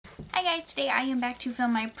Hi guys, today I am back to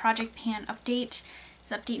film my Project Pan update.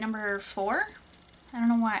 It's update number 4. I don't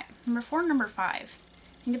know what. Number 4 or number 5?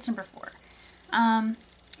 I think it's number 4.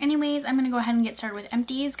 Anyways, I'm going to go ahead and get started with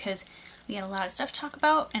empties because we got a lot of stuff to talk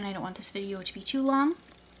about and I don't want this video to be too long.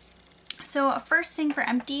 So first thing for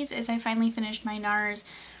empties is I finally finished my NARS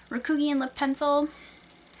Rokugan lip pencil.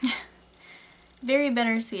 Very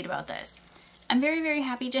bittersweet about this. I'm very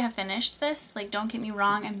happy to have finished this. Like, don't get me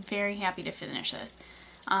wrong, I'm very happy to finish this.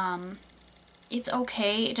 It's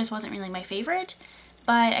okay, it just wasn't really my favorite,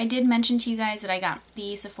 but I did mention to you guys that I got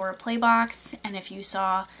the Sephora Play Box, and if you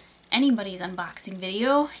saw anybody's unboxing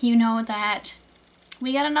video, you know that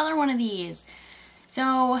we got another one of these.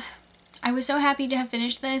 So I was so happy to have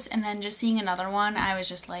finished this, and then just seeing another one, I was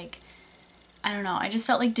just like, I don't know, I just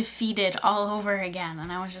felt like defeated all over again,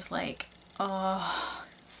 and I was just like, oh,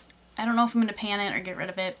 I don't know if I'm gonna pan it or get rid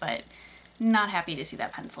of it, but not happy to see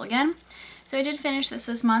that pencil again. So I did finish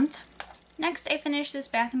this month. Next, I finished this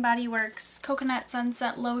Bath & Body Works Coconut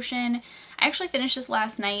Sunset Lotion. I actually finished this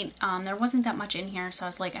last night. There wasn't that much in here, so I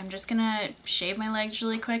was like, I'm just gonna shave my legs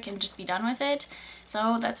really quick and just be done with it.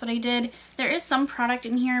 So that's what I did. There is some product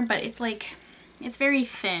in here, but it's like, it's very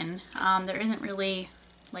thin. There isn't really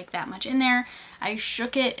like that much in there. I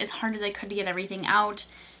shook it as hard as I could to get everything out.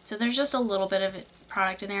 So there's just a little bit of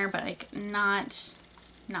product in there, but like not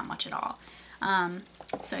much at all.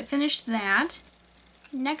 So I finished that.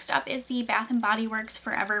 Next up is the Bath & Body Works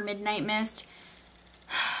Forever Midnight Mist.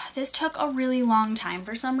 This took a really long time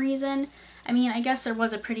for some reason. I mean, I guess there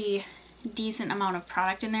was a pretty decent amount of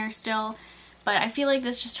product in there still, but I feel like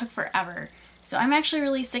this just took forever. So I'm actually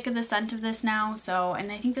really sick of the scent of this now,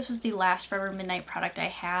 and I think this was the last Forever Midnight product I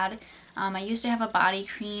had. I used to have a body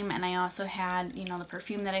cream, and I also had, you know, the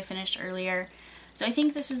perfume that I finished earlier. So I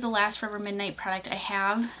think this is the last Forever Midnight product I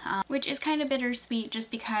have, which is kind of bittersweet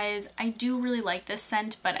just because I do really like this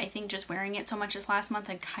scent, but I think just wearing it so much this last month,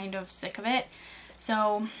 I'm kind of sick of it.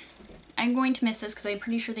 So I'm going to miss this because I'm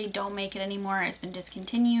pretty sure they don't make it anymore. It's been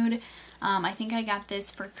discontinued. I think I got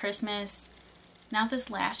this for Christmas, not this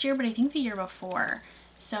last year, but I think the year before.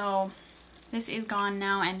 So this is gone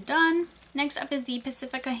now and done. Next up is the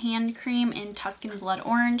Pacifica Hand Cream in Tuscan Blood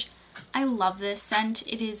Orange. I love this scent.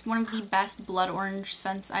 It is one of the best blood orange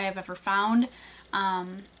scents I have ever found.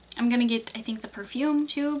 I'm gonna get, I think, the perfume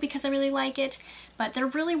too because I really like it, but there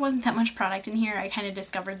really wasn't that much product in here. I kind of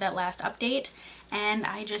discovered that last update and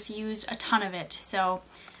I just used a ton of it. So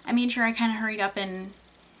I made sure I kind of hurried up and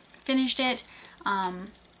finished it.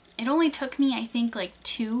 It only took me, I think, like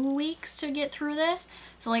 2 weeks to get through this.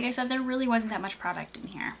 So like I said, there really wasn't that much product in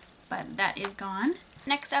here, but that is gone.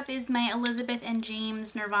 Next up is my Elizabeth and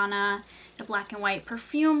James Nirvana, the black and white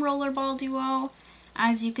perfume rollerball duo.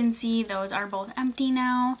 As you can see, those are both empty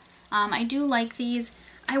now. I do like these.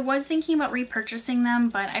 I was thinking about repurchasing them,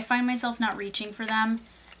 but I find myself not reaching for them.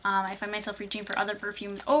 I find myself reaching for other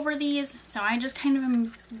perfumes over these, so I just kind of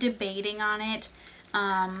am debating on it.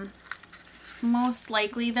 Most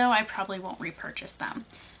likely, though, I probably won't repurchase them.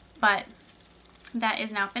 But that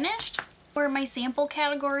is now finished. For my sample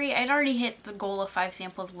category, I'd already hit the goal of 5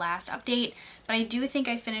 samples last update, but I do think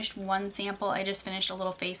I finished 1 sample. I just finished a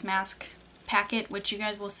little face mask packet, which you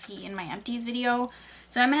guys will see in my empties video.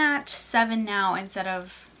 So I'm at 7 now instead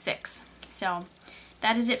of 6. So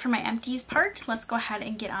that is it for my empties part. Let's go ahead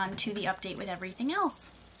and get on to the update with everything else.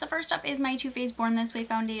 So first up is my Too Faced Born This Way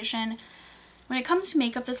foundation. When it comes to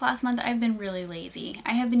makeup this last month, I've been really lazy.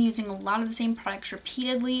 I have been using a lot of the same products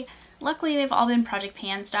repeatedly. Luckily, they've all been Project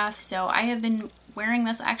Pan stuff, so I have been wearing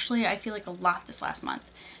this actually, I feel like, a lot this last month.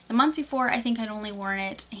 The month before, I think I'd only worn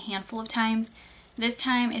it a handful of times. This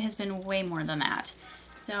time, it has been way more than that.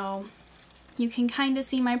 So you can kind of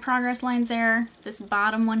see my progress lines there. This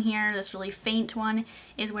bottom one here, this really faint one,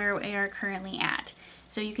 is where we are currently at.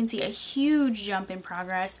 So you can see a huge jump in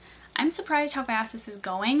progress. I'm surprised how fast this is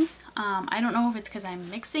going. I don't know if it's because I'm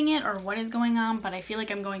mixing it or what is going on, but I feel like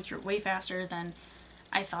I'm going through it way faster than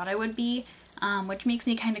I thought I would be, which makes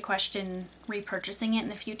me kind of question repurchasing it in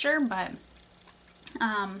the future, but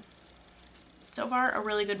so far a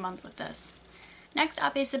really good month with this. Next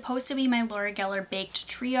up is supposed to be my Laura Geller Baked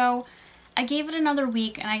Trio. I gave it another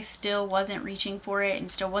week and I still wasn't reaching for it and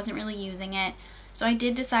still wasn't really using it, so I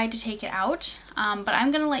did decide to take it out, but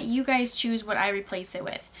I'm going to let you guys choose what I replace it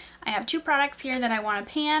with. I have 2 products here that I want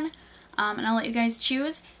to pan, and I'll let you guys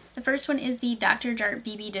choose. The first one is the Dr. Jart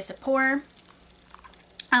BB Dissapore.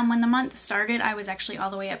 When the month started, I was actually all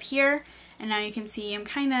the way up here, and now you can see I'm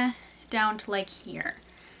kind of down to like here.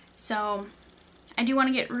 So I do want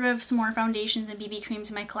to get rid of some more foundations and BB creams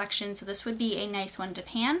in my collection, so this would be a nice one to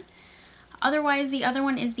pan. Otherwise, the other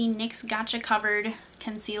one is the NYX Gotcha Covered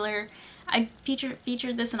Concealer. I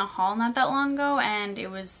featured this in a haul not that long ago, and it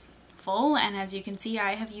was full, and as you can see,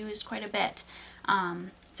 I have used quite a bit.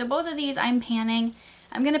 So both of these I'm panning.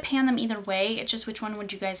 I'm going to pan them either way. It's just which one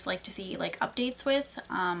would you guys like to see like updates with?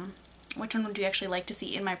 Which one would you actually like to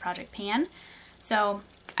see in my project pan? So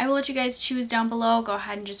I will let you guys choose down below. Go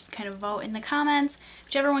ahead and just kind of vote in the comments.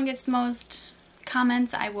 Whichever one gets the most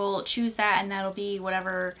comments, I will choose that, and that'll be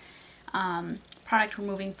whatever product we're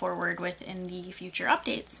moving forward with in the future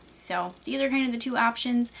updates. So these are kind of the two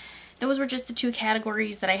options. Those were just the two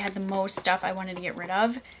categories that I had the most stuff I wanted to get rid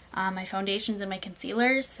of. My foundations and my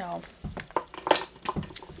concealers, so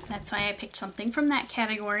that's why I picked something from that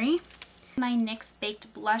category. My NYX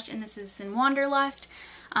Baked Blush, and this is in Wanderlust.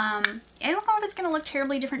 I don't know if it's going to look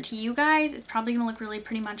terribly different to you guys. It's probably going to look really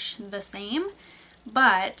pretty much the same,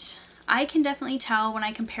 but I can definitely tell when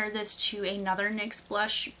I compare this to another NYX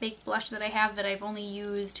blush, baked blush that I have that I've only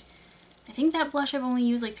used, I think that blush I've only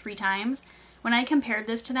used like 3 times. When I compared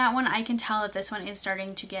this to that one, I can tell that this one is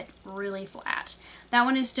starting to get really flat. That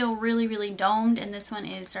one is still really, really domed, and this one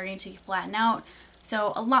is starting to flatten out.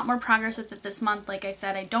 So a lot more progress with it this month. Like I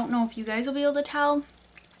said, I don't know if you guys will be able to tell,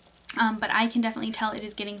 but I can definitely tell it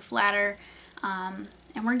is getting flatter, and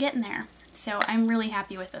we're getting there. So I'm really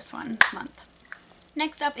happy with this one this month.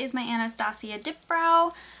 Next up is my Anastasia Dip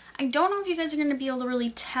Brow. I don't know if you guys are going to be able to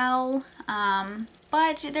really tell,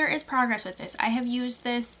 but there is progress with this. I have used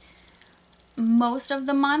this most of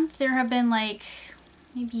the month. There have been like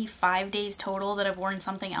maybe 5 days total that I've worn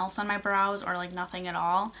something else on my brows, or like nothing at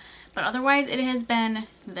all. But otherwise it has been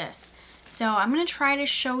this. So I'm going to try to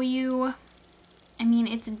show you. I mean,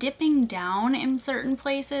 it's dipping down in certain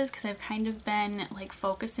places because I've kind of been like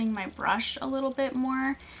focusing my brush a little bit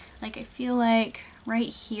more. Like I feel like right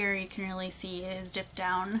here you can really see it is dipped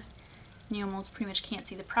down. You almost pretty much can't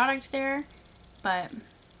see the product there, but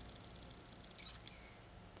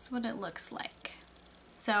that's what it looks like.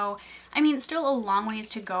 So, I mean, still a long ways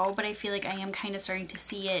to go, but I feel like I am kind of starting to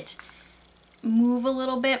see it move a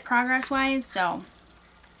little bit progress-wise. So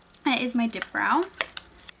that is my dip brow.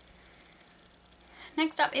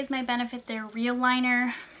 Next up is my Benefit Their Real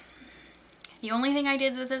Liner. The only thing I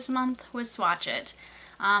did with this month was swatch it.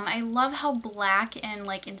 I love how black and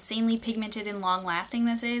like insanely pigmented and long lasting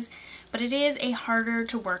this is, but it is a harder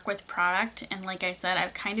to work with product, and like I said,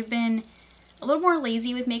 I've kind of been a little more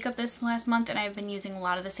lazy with makeup this last month, and I've been using a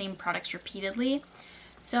lot of the same products repeatedly.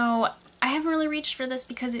 So I haven't really reached for this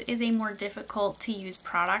because it is a more difficult to use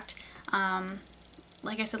product.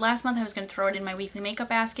 Like I said, last month I was going to throw it in my weekly makeup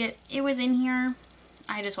basket. It was in here.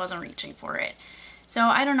 I just wasn't reaching for it. So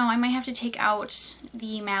I don't know, I might have to take out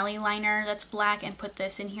the Mally liner that's black and put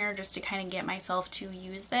this in here just to kind of get myself to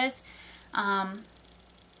use this.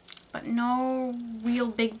 But no real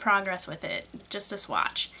big progress with it, just a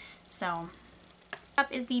swatch. So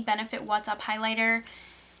up is the Benefit What's Up highlighter,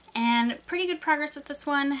 and pretty good progress with this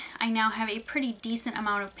one. I now have a pretty decent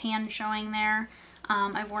amount of pan showing there.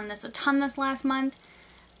 I've worn this a ton this last month.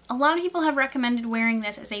 A lot of people have recommended wearing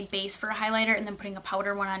this as a base for a highlighter and then putting a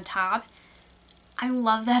powder one on top. I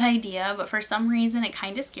love that idea, but for some reason it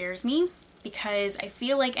kind of scares me because I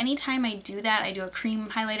feel like anytime I do that, I do a cream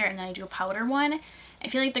highlighter and then I do a powder one, I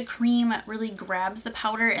feel like the cream really grabs the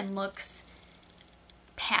powder and looks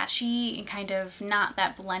patchy and kind of not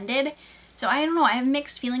that blended. So I don't know, I have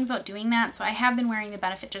mixed feelings about doing that, so I have been wearing the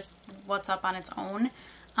Benefit just What's Up on its own.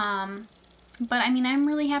 But I mean, I'm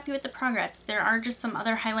really happy with the progress. There are just some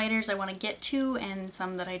other highlighters I want to get to and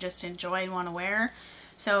some that I just enjoy and want to wear.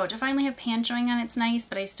 So to finally have pan showing on it's nice,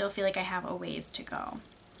 but I still feel like I have a ways to go.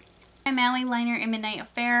 My Mally liner in Midnight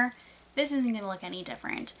Affair. This isn't going to look any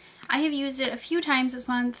different. I have used it a few times this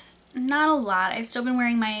month, not a lot. I've still been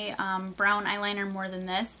wearing my brown eyeliner more than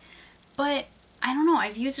this, but I don't know,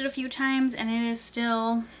 I've used it a few times and it is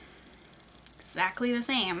still exactly the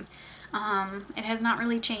same. It has not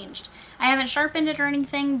really changed. I haven't sharpened it or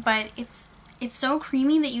anything, but it's so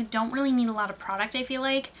creamy that you don't really need a lot of product, I feel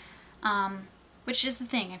like. Which is the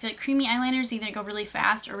thing. I feel like creamy eyeliners either go really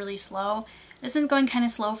fast or really slow. This one's going kind of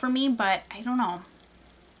slow for me, but I don't know.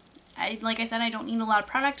 Like I said, I don't need a lot of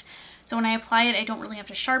product, so when I apply it, I don't really have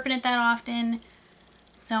to sharpen it that often.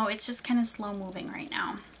 So it's just kind of slow moving right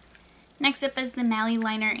now. Next up is the Mally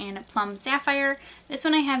liner in Plum Sapphire. This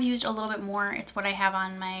one I have used a little bit more. It's what I have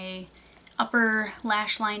on my upper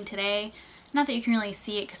lash line today. Not that you can really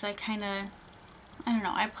see it because I don't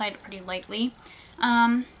know, I applied it pretty lightly.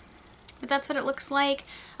 But that's what it looks like.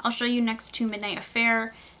 I'll show you next to Midnight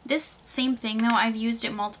Affair. This same thing though, I've used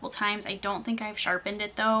it multiple times. I don't think I've sharpened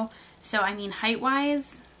it though. So I mean,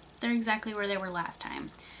 height-wise, they're exactly where they were last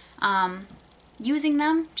time. Using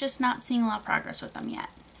them, just not seeing a lot of progress with them yet.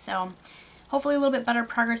 So hopefully a little bit better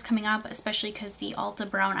progress coming up, especially because the Ulta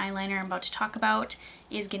brown eyeliner I'm about to talk about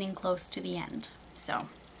is getting close to the end.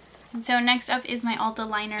 So next up is my Ulta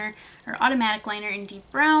liner, or automatic liner in deep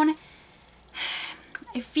brown.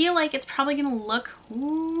 I feel like it's probably gonna look,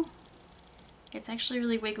 ooh, it's actually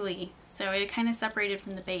really wiggly. So it kind of separated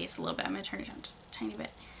from the base a little bit. I'm gonna turn it down just a tiny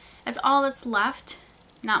bit. That's all that's left,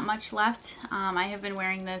 not much left. I have been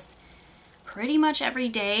wearing this pretty much every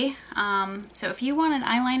day. So if you want an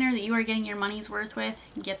eyeliner that you are getting your money's worth with,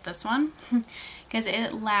 get this one because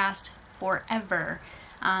it lasts forever.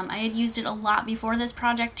 I had used it a lot before this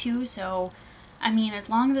project too, so I mean, as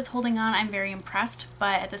long as it's holding on, I'm very impressed,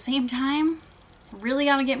 but at the same time, really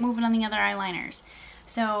gotta get moving on the other eyeliners.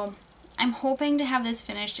 So I'm hoping to have this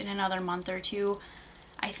finished in another month or two.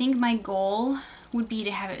 I think my goal would be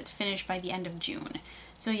to have it finished by the end of June.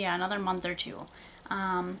 So yeah, another month or two.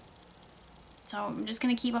 So I'm just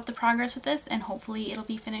gonna keep up the progress with this and hopefully it'll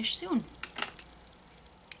be finished soon.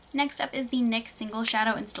 Next up is the NYX Single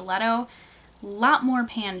Shadow in Stiletto. A lot more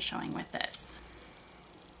pan showing with this.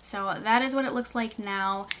 So that is what it looks like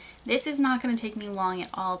now. This is not gonna take me long at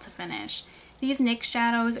all to finish. These NYX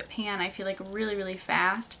shadows pan, I feel like, really, really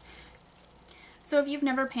fast. So if you've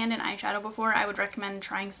never panned an eyeshadow before, I would recommend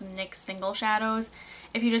trying some NYX single shadows.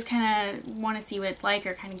 If you just kind of want to see what it's like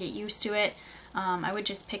or kind of get used to it, I would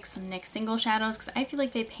just pick some NYX single shadows because I feel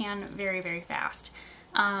like they pan very, very fast.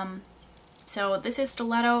 So this is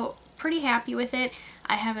Stiletto. Pretty happy with it.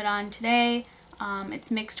 I have it on today.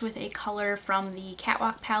 It's mixed with a color from the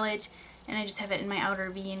Catwalk palette, and I just have it in my outer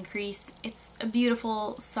V and crease. It's a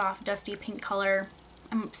beautiful, soft, dusty pink color.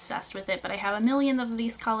 I'm obsessed with it, but I have a million of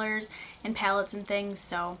these colors and palettes and things,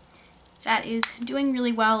 so that is doing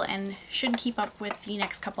really well and should keep up with the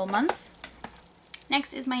next couple months.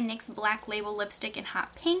 Next is my NYX Black Label lipstick in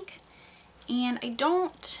Hot Pink, and I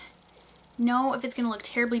don't know if it's going to look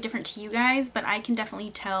terribly different to you guys, but I can definitely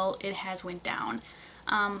tell it has went down.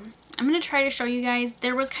 I'm going to try to show you guys.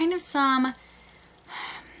 There was kind of some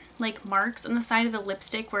like marks on the side of the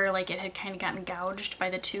lipstick where like it had kind of gotten gouged by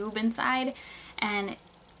the tube inside, and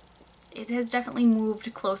it has definitely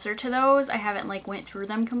moved closer to those. I haven't like went through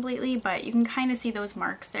them completely, but you can kind of see those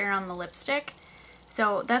marks there on the lipstick.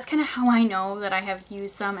 So that's kind of how I know that I have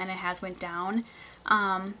used some and it has went down.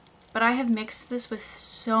 But I have mixed this with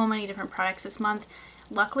so many different products this month.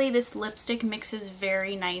 Luckily, this lipstick mixes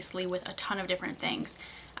very nicely with a ton of different things.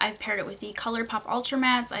 I've paired it with the ColourPop Ultra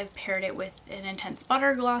Mattes. I've paired it with an Intense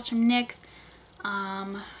Butter Gloss from NYX.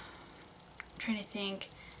 I'm trying to think.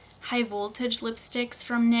 High Voltage lipsticks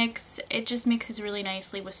from NYX. It just mixes really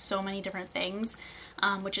nicely with so many different things,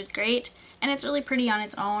 which is great. And it's really pretty on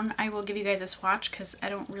its own. I will give you guys a swatch because I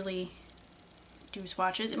don't really do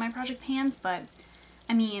swatches in my project pans, but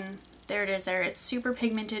I mean, there it is there. It's super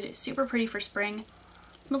pigmented, it's super pretty for spring.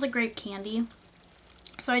 It smells like grape candy.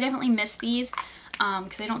 So I definitely miss these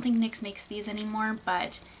because I don't think NYX makes these anymore,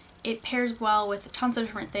 but it pairs well with tons of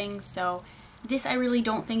different things. So this I really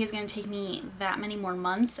don't think is going to take me that many more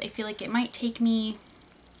months. I feel like it might take me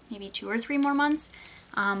maybe 2 or 3 more months,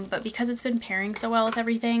 but because it's been pairing so well with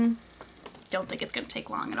everything, don't think it's going to take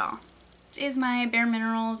long at all. This is my Bare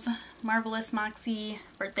Minerals Marvelous Moxie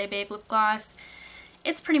Birthday Babe Lip Gloss.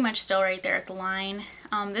 It's pretty much still right there at the line.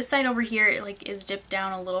 This side over here it like is dipped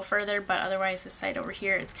down a little further, but otherwise this side over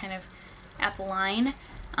here it's kind of at the line.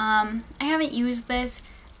 I haven't used this.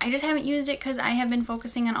 I just haven't used it because I have been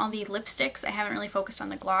focusing on all the lipsticks. I haven't really focused on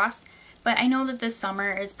the gloss, but I know that this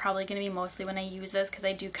summer is probably going to be mostly when I use this because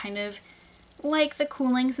I do kind of like the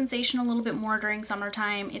cooling sensation a little bit more during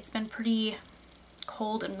summertime. It's been pretty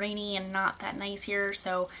cold and rainy and not that nice here,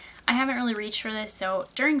 so I haven't really reached for this. So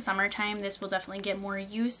during summertime this will definitely get more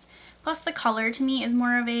use. Plus the color to me is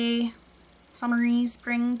more of a summery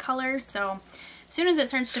spring color, so as soon as it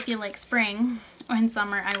starts to feel like spring or in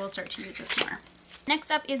summer I will start to use this more.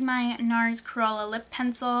 Next up is my NARS Cruella lip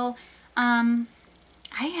pencil. I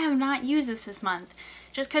have not used this month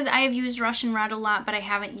just because I have used Russian Red a lot, but I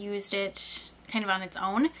haven't used it kind of on its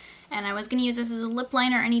own. And I was going to use this as a lip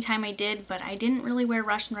liner anytime I did, but I didn't really wear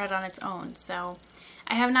Russian Red on its own. So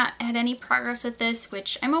I have not had any progress with this,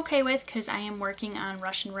 which I'm okay with because I am working on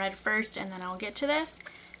Russian Red first and then I'll get to this.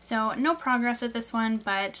 So no progress with this one,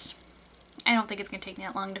 but I don't think it's going to take me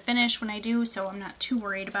that long to finish when I do, so I'm not too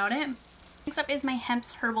worried about it. Next up is my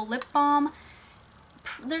Hempz Herbal Lip Balm.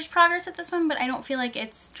 There's progress with this one, but I don't feel like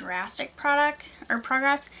it's drastic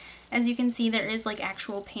progress. As you can see, there is like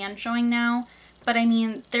actual pan showing now, but I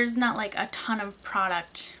mean, there's not like a ton of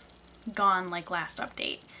product gone like last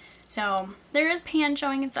update. So there is pan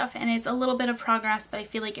showing and stuff, and it's a little bit of progress, but I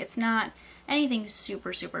feel like it's not anything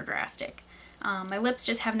super, super drastic. My lips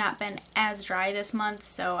just have not been as dry this month,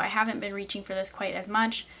 so I haven't been reaching for this quite as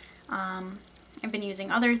much. I've been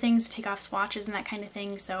using other things to take off swatches and that kind of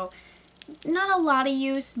thing, so not a lot of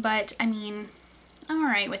use, but I mean, I'm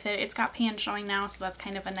alright with it. It's got pan showing now, so that's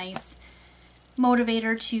kind of a nice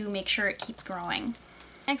motivator to make sure it keeps growing.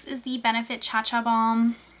 Next is the Benefit Cha Cha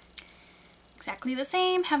Balm. Exactly the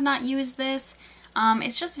same, have not used this.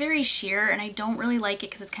 It's just very sheer and I don't really like it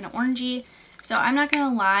because it's kind of orangey. So I'm not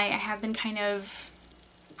gonna lie, I have been kind of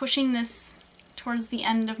pushing this towards the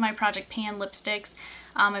end of my Project Pan lipsticks.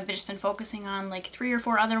 I've just been focusing on like 3 or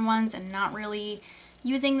 4 other ones and not really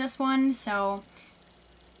using this one. So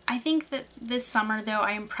I think that this summer though,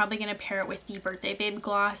 I am probably gonna pair it with the Birthday Babe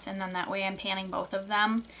gloss, and then that way I'm panning both of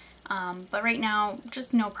them. But right now,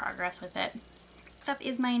 just no progress with it. Next up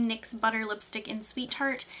is my NYX Butter Lipstick in Sweet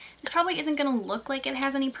Tart. This probably isn't going to look like it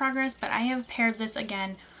has any progress, but I have paired this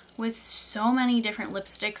again with so many different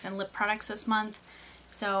lipsticks and lip products this month.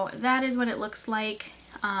 So that is what it looks like.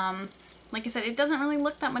 Like I said, it doesn't really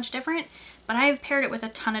look that much different, but I have paired it with a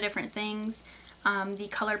ton of different things. The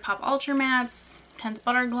ColourPop Ultra Mattes, Tense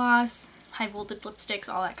Butter Gloss, High Voltage lipsticks,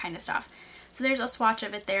 all that kind of stuff. So there's a swatch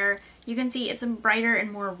of it there. You can see it's a brighter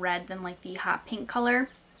and more red than like the hot pink color.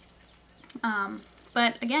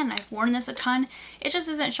 But again, I've worn this a ton. It just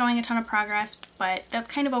isn't showing a ton of progress, but that's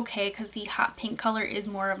kind of okay because the hot pink color is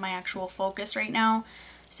more of my actual focus right now.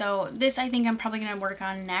 So this I think I'm probably going to work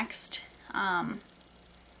on next. And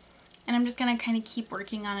I'm just going to kind of keep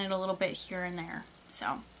working on it a little bit here and there.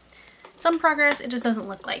 So some progress, it just doesn't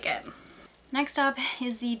look like it. Next up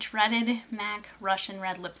is the dreaded MAC Russian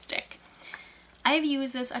Red lipstick. I have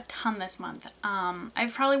used this a ton this month.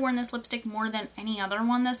 I've probably worn this lipstick more than any other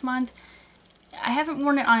one this month. I haven't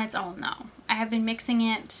worn it on its own though. I have been mixing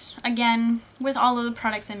it, again, with all of the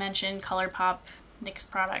products I mentioned, ColourPop, NYX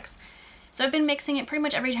products. So I've been mixing it pretty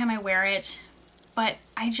much every time I wear it, but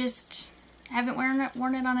I just haven't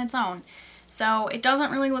worn it on its own. So it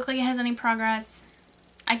doesn't really look like it has any progress.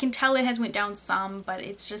 I can tell it has went down some, but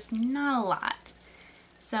it's just not a lot.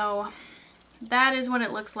 So that is what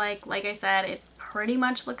it looks like. Like I said, it pretty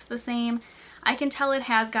much looks the same. I can tell it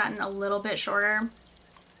has gotten a little bit shorter.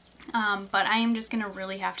 But I am just going to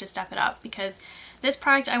really have to step it up because this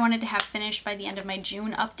product I wanted to have finished by the end of my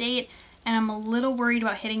June update, and I'm a little worried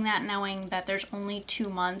about hitting that knowing that there's only 2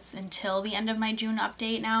 months until the end of my June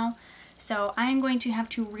update now. So I'm going to have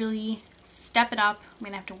to really step it up. I'm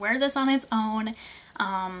going to have to wear this on its own,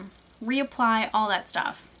 reapply, all that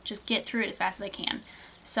stuff. Just get through it as fast as I can.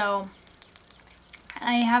 So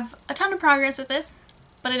I have a ton of progress with this,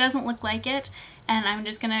 but it doesn't look like it. And I'm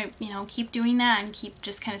just gonna, keep doing that and keep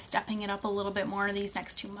just kind of stepping it up a little bit more these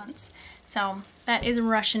next 2 months. So that is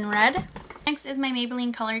Russian Red. Next is my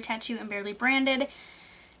Maybelline Color Tattoo in Barely Branded.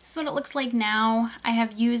 This is what it looks like now. I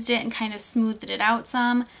have used it and kind of smoothed it out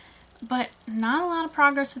some, but not a lot of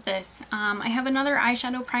progress with this. I have another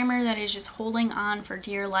eyeshadow primer that is just holding on for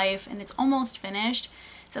dear life, and it's almost finished.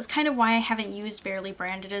 So that's kind of why I haven't used Barely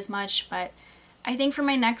Branded as much, but I think for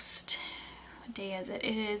my next, what day is it?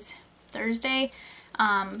 It is Thursday,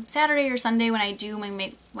 Saturday or Sunday when I do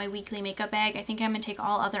my weekly makeup bag, I think I'm going to take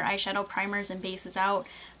all other eyeshadow primers and bases out.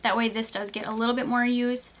 That way this does get a little bit more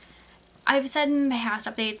use. I've said in my past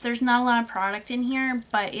updates there's not a lot of product in here,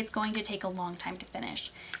 but it's going to take a long time to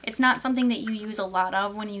finish. It's not something that you use a lot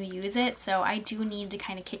of when you use it, so I do need to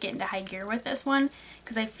kind of kick it into high gear with this one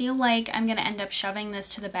because I feel like I'm going to end up shoving this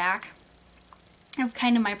to the back of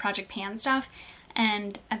kind of my Project Pan stuff.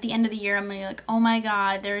 And at the end of the year, I'm gonna be like, oh my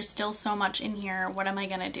god, there's still so much in here. What am I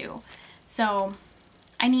gonna do? So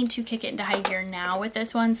I need to kick it into high gear now with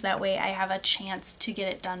this one, so that way I have a chance to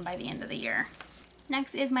get it done by the end of the year.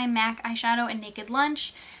 Next is my MAC eyeshadow in Naked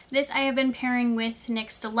Lunch. This I have been pairing with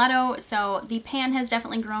NYX Stiletto, so the pan has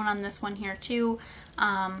definitely grown on this one here too.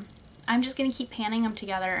 I'm just gonna keep panning them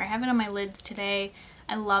together. I have it on my lids today.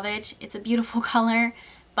 I love it. It's a beautiful color,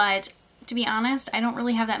 but to be honest, I don't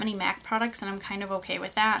really have that many MAC products and I'm kind of okay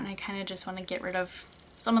with that, and I kind of just want to get rid of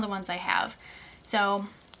some of the ones I have. So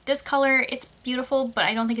this color, it's beautiful, but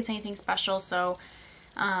I don't think it's anything special, so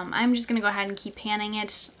I'm just going to go ahead and keep panning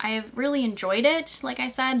it. I have really enjoyed it, like I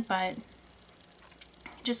said, but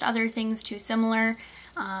just other things too similar.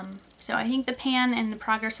 So I think the pan and the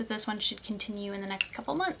progress with this one should continue in the next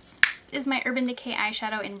couple months. This is my Urban Decay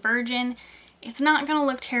eyeshadow in Virgin. It's not going to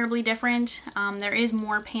look terribly different. There is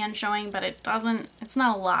more pan showing, but it's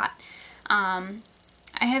not a lot.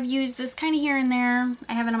 I have used this kind of here and there.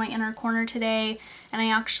 I have it on my inner corner today, and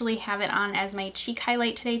I actually have it on as my cheek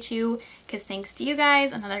highlight today too, because thanks to you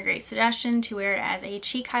guys, another great suggestion to wear it as a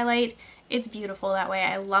cheek highlight. It's beautiful that way.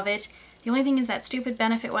 I love it. The only thing is that stupid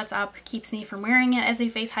Benefit What's Up keeps me from wearing it as a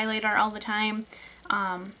face highlighter all the time.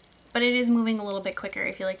 But it is moving a little bit quicker,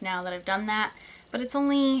 I feel like, now that I've done that. But I've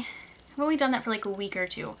only done that for like a week or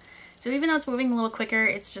two. So even though it's moving a little quicker,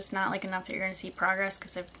 it's just not like enough that you're going to see progress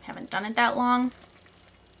because I haven't done it that long.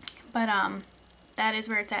 But that is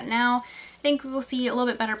where it's at now. I think we will see a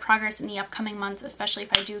little bit better progress in the upcoming months, especially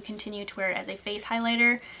if I do continue to wear it as a face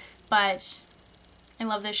highlighter. But I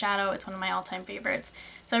love this shadow. It's one of my all-time favorites.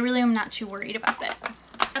 So I really am not too worried about it.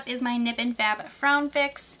 Up is my Nip and Fab Frown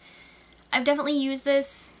Fix. I've definitely used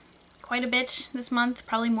this quite a bit this month,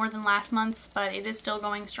 probably more than last month, but it is still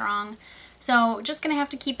going strong. So just gonna have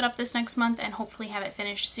to keep it up this next month and hopefully have it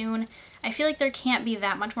finished soon. I feel like there can't be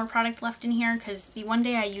that much more product left in here because the one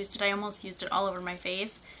day I used it, I almost used it all over my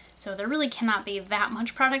face. So there really cannot be that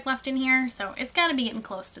much product left in here, so it's gotta be getting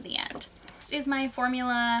close to the end. Next is my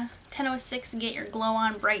Formula 1006 Get Your Glow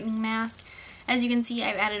On Brightening Mask. As you can see,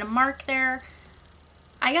 I've added a mark there.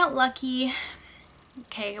 I got lucky.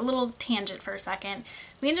 Okay, a little tangent for a second.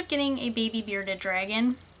 We ended up getting a baby bearded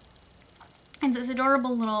dragon. It's this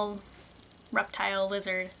adorable little reptile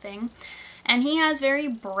lizard thing. And he has very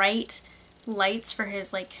bright lights for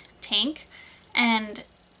his like tank. And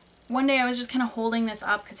one day I was just kind of holding this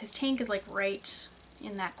up because his tank is like right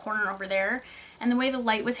in that corner over there. And the way the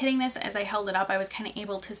light was hitting this as I held it up, I was kind of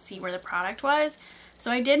able to see where the product was. So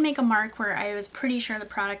I did make a mark where I was pretty sure the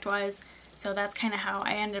product was. So that's kind of how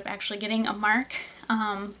I ended up actually getting a mark.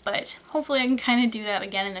 But hopefully I can kind of do that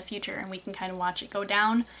again in the future and we can kind of watch it go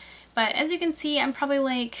down. But as you can see, I'm probably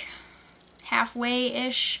like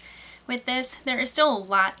halfway-ish with this. There is still a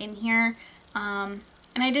lot in here. And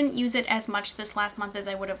I didn't use it as much this last month as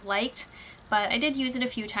I would have liked, but I did use it a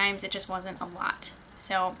few times. It just wasn't a lot.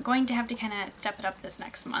 So I'm going to have to kind of step it up this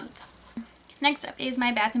next month. Next up is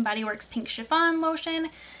my Bath & Body Works Pink Chiffon Lotion.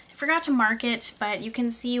 I forgot to mark it, but you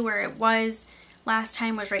can see where it was last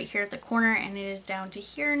time was right here at the corner and it is down to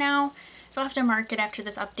here now. So I'll have to mark it after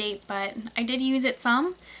this update, but I did use it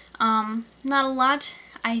some. Not a lot.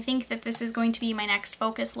 I think that this is going to be my next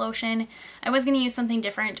focus lotion. I was going to use something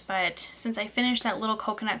different, but since I finished that little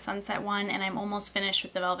Coconut Sunset one and I'm almost finished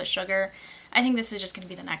with the Velvet Sugar, I think this is just going to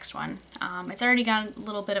be the next one. It's already got a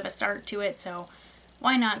little bit of a start to it, so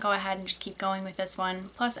why not go ahead and just keep going with this one.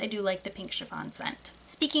 Plus, I do like the pink chiffon scent.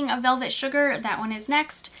 Speaking of Velvet Sugar, that one is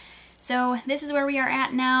next. So this is where we are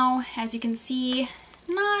at now. As you can see,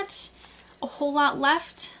 not a whole lot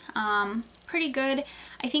left. Pretty good.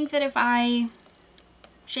 I think that if I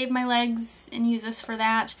shave my legs and use this for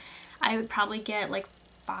that, I would probably get like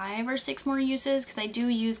 5 or 6 more uses because I do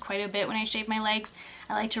use quite a bit when I shave my legs.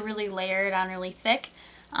 I like to really layer it on really thick.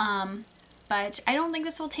 But I don't think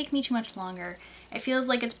this will take me too much longer. It feels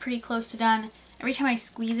like it's pretty close to done. Every time I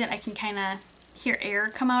squeeze it, I can kind of hear air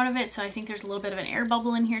come out of it, so I think there's a little bit of an air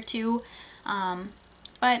bubble in here too.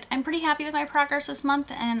 But I'm pretty happy with my progress this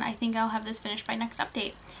month, and I think I'll have this finished by next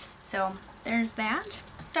update. So there's that.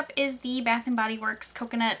 Next up is the Bath & Body Works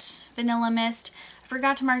Coconut Vanilla Mist. I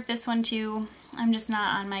forgot to mark this one too. I'm just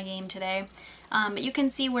not on my game today. But you can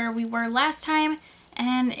see where we were last time,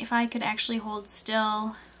 and if I could actually hold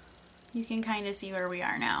still, you can kind of see where we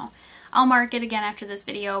are now. I'll mark it again after this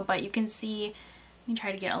video, but you can see, let me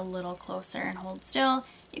try to get a little closer and hold still.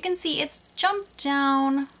 You can see it's jumped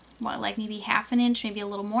down, what, like maybe half an inch, maybe a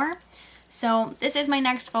little more. So this is my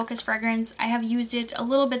next focus fragrance. I have used it a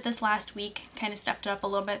little bit this last week, kind of stepped it up a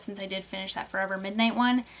little bit since I did finish that Forever Midnight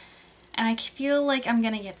one. And I feel like I'm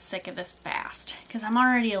gonna get sick of this fast because I'm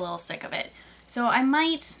already a little sick of it. So I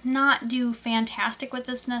might not do fantastic with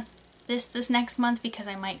this next month because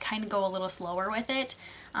I might kind of go a little slower with it.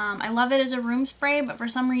 I love it as a room spray, but for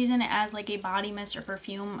some reason as like a body mist or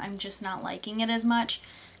perfume, I'm just not liking it as much.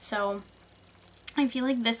 So I feel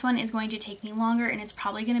like this one is going to take me longer and it's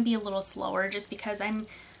probably going to be a little slower just because I'm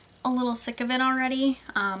a little sick of it already.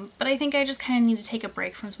 But I think I just kind of need to take a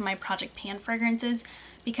break from my Project Pan fragrances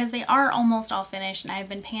because they are almost all finished and I've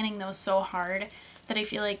been panning those so hard that I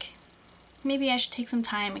feel like maybe I should take some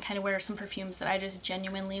time and kind of wear some perfumes that I just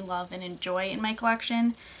genuinely love and enjoy in my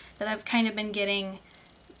collection that I've kind of been getting,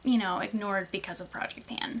 you know, ignored because of Project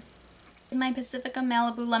Pan. This is my Pacifica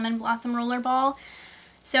Malibu Lemon Blossom Rollerball.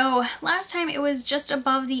 So last time it was just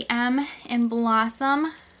above the M in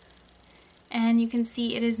Blossom, and you can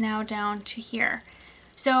see it is now down to here.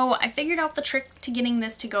 So I figured out the trick to getting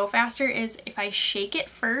this to go faster is if I shake it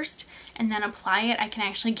first and then apply it, I can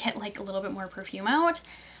actually get like a little bit more perfume out.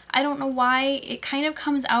 I don't know why, it kind of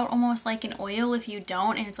comes out almost like an oil if you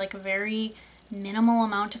don't, and it's like a very minimal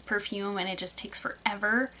amount of perfume and it just takes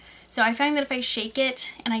forever. So I find that if I shake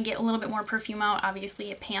it and I get a little bit more perfume out,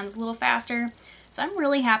 obviously it pans a little faster. So I'm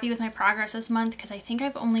really happy with my progress this month because I think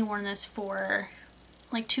I've only worn this for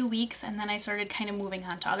like 2 weeks and then I started kind of moving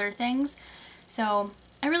on to other things. So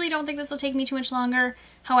I really don't think this will take me too much longer.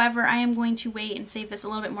 However, I am going to wait and save this a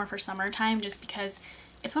little bit more for summertime just because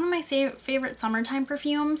it's one of my favorite summertime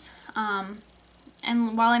perfumes.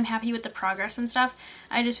 And while I'm happy with the progress and stuff,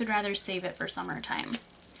 I just would rather save it for summertime.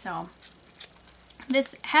 So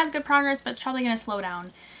this has good progress, but it's probably going to slow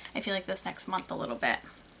down, I feel like, this next month a little bit.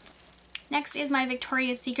 Next is my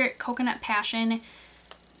Victoria's Secret Coconut Passion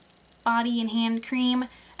Body and Hand Cream.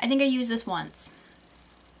 I think I used this once.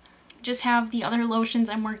 Just have the other lotions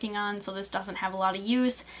I'm working on, so this doesn't have a lot of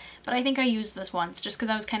use, but I think I used this once just because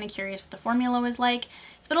I was kind of curious what the formula was like.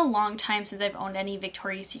 It's been a long time since I've owned any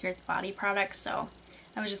Victoria's Secret's body products, so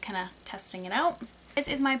I was just kind of testing it out. This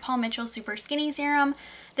is my Paul Mitchell Super Skinny Serum.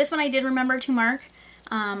 This one I did remember to mark,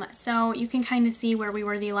 so you can kind of see where we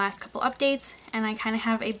were the last couple updates, and I kind of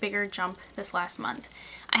have a bigger jump this last month.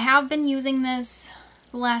 I have been using this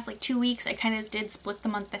the last like 2 weeks. I kind of did split the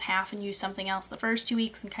month in half and use something else the first 2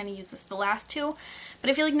 weeks and kind of use this the last 2. But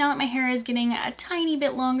I feel like now that my hair is getting a tiny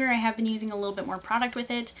bit longer, I have been using a little bit more product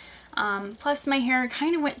with it. Plus my hair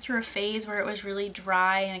kind of went through a phase where it was really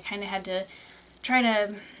dry and I kind of had to try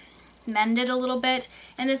to mend it a little bit.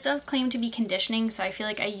 And this does claim to be conditioning, so I feel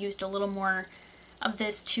like I used a little more of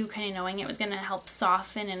this too, kind of knowing it was going to help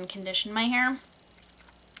soften and condition my hair.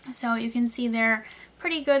 So you can see there,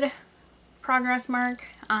 pretty good progress mark,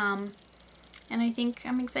 and I think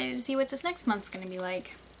I'm excited to see what this next month's going to be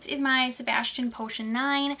like. This is my Sebastian Potion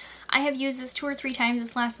 9. I have used this 2 or 3 times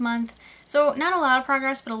this last month, so not a lot of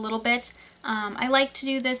progress, but a little bit. I like to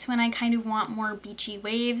do this when I kind of want more beachy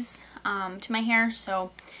waves to my hair,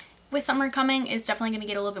 so with summer coming, it's definitely going to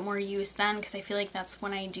get a little bit more use then because I feel like that's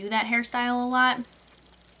when I do that hairstyle a lot.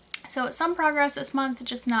 So some progress this month,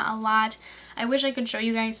 just not a lot. I wish I could show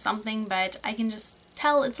you guys something, but I can just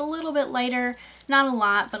tell it's a little bit lighter, not a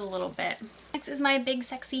lot, but a little bit. Next is my Big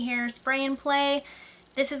Sexy Hair Spray and Play.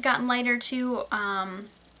 This has gotten lighter too.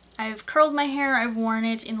 I've curled my hair, I've worn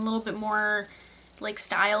it in a little bit more like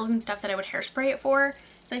styles and stuff that I would hairspray it for.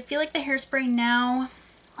 So I feel like the hairspray now,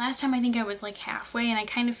 last time I think I was like halfway, and I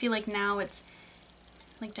kind of feel like now it's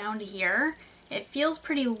like down to here. It feels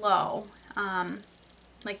pretty low.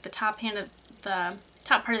 Like the top part of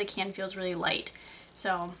the can feels really light.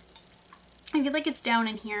 So I feel like it's down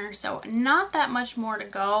in here, so not that much more to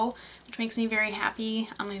go, which makes me very happy.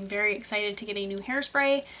 I'm very excited to get a new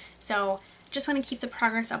hairspray, so just want to keep the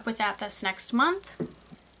progress up with that this next month.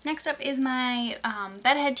 Next up is my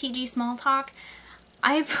Bedhead TG Small Talk.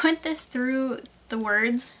 I put this through the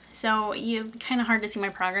words, so you kind of hard to see my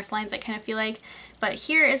progress lines, I kind of feel like, but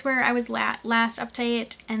here is where I was last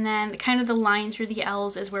update, and then kind of the line through the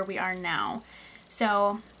L's is where we are now.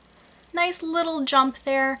 So nice little jump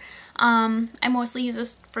there. I mostly use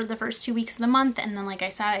this for the first 2 weeks of the month, and then like I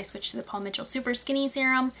said, I switched to the Paul Mitchell Super Skinny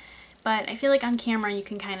Serum, but I feel like on camera you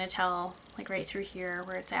can kind of tell like right through here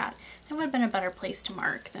where it's at. That would have been a better place to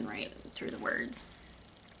mark than right through the words.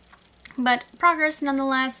 But progress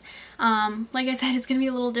nonetheless. Like I said, it's going to be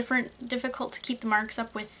a little difficult to keep the marks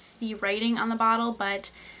up with the writing on the bottle,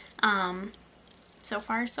 but so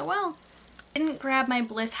far so well. Didn't grab my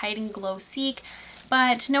Bliss Hide and Glow Seek,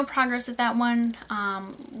 but no progress with that one.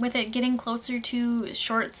 With it getting closer to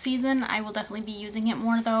short season, I will definitely be using it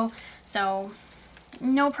more though, so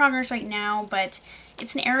no progress right now, but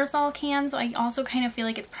it's an aerosol can, so I also kind of feel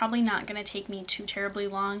like it's probably not going to take me too terribly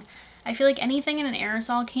long. I feel like anything in an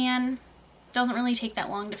aerosol can doesn't really take that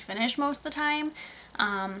long to finish most of the time,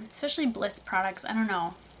 especially Bliss products. I don't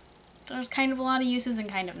know. There's kind of a lot of uses and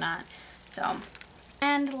kind of not. So,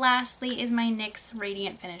 and lastly is my NYX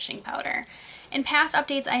Radiant Finishing Powder. In past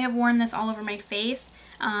updates, I have worn this all over my face.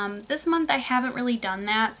 This month I haven't really done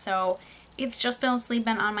that, so it's just mostly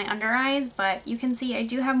been on my under eyes, but you can see I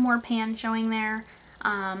do have more pan showing there.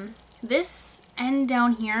 This end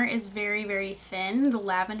down here is very, very thin, the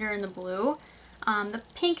lavender and the blue. The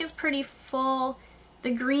pink is pretty full, the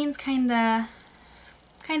green's kinda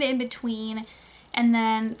in between, and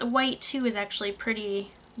then the white too is actually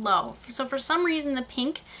pretty low. So for some reason the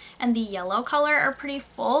pink and the yellow color are pretty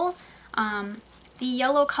full. The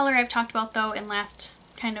yellow color I've talked about though in last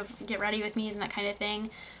kind of get ready with me's and that kind of thing.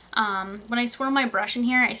 When I swirl my brush in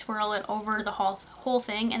here, I swirl it over the whole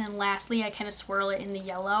thing, and then lastly I kind of swirl it in the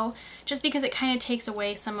yellow, just because it kind of takes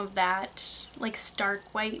away some of that like stark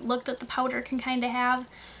white look that the powder can kind of have.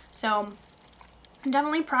 So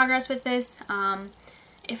definitely progress with this.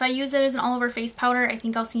 If I use it as an all over face powder, I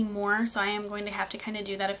think I'll see more, so I am going to have to kind of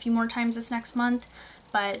do that a few more times this next month.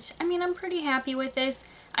 But I mean, I'm pretty happy with this.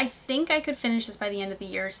 I think I could finish this by the end of the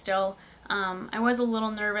year still. I was a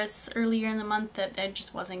little nervous earlier in the month that I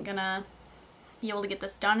just wasn't gonna be able to get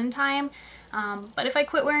this done in time. But if I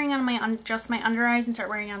quit wearing on just my under eyes and start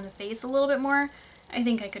wearing it on the face a little bit more, I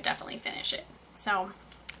think I could definitely finish it. So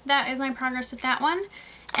that is my progress with that one.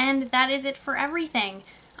 And that is it for everything.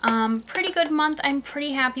 Pretty good month. I'm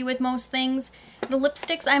pretty happy with most things. The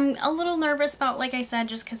lipsticks I'm a little nervous about, like I said,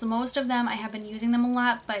 just because most of them I have been using them a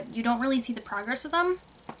lot, but you don't really see the progress with them.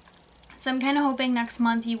 So I'm kind of hoping next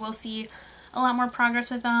month you will see a lot more progress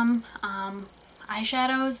with them.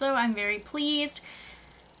 Eyeshadows though, I'm very pleased.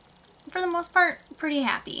 For the most part, pretty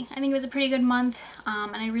happy. I think it was a pretty good month,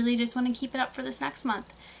 and I really just want to keep it up for this next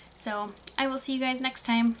month. So I will see you guys next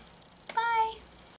time.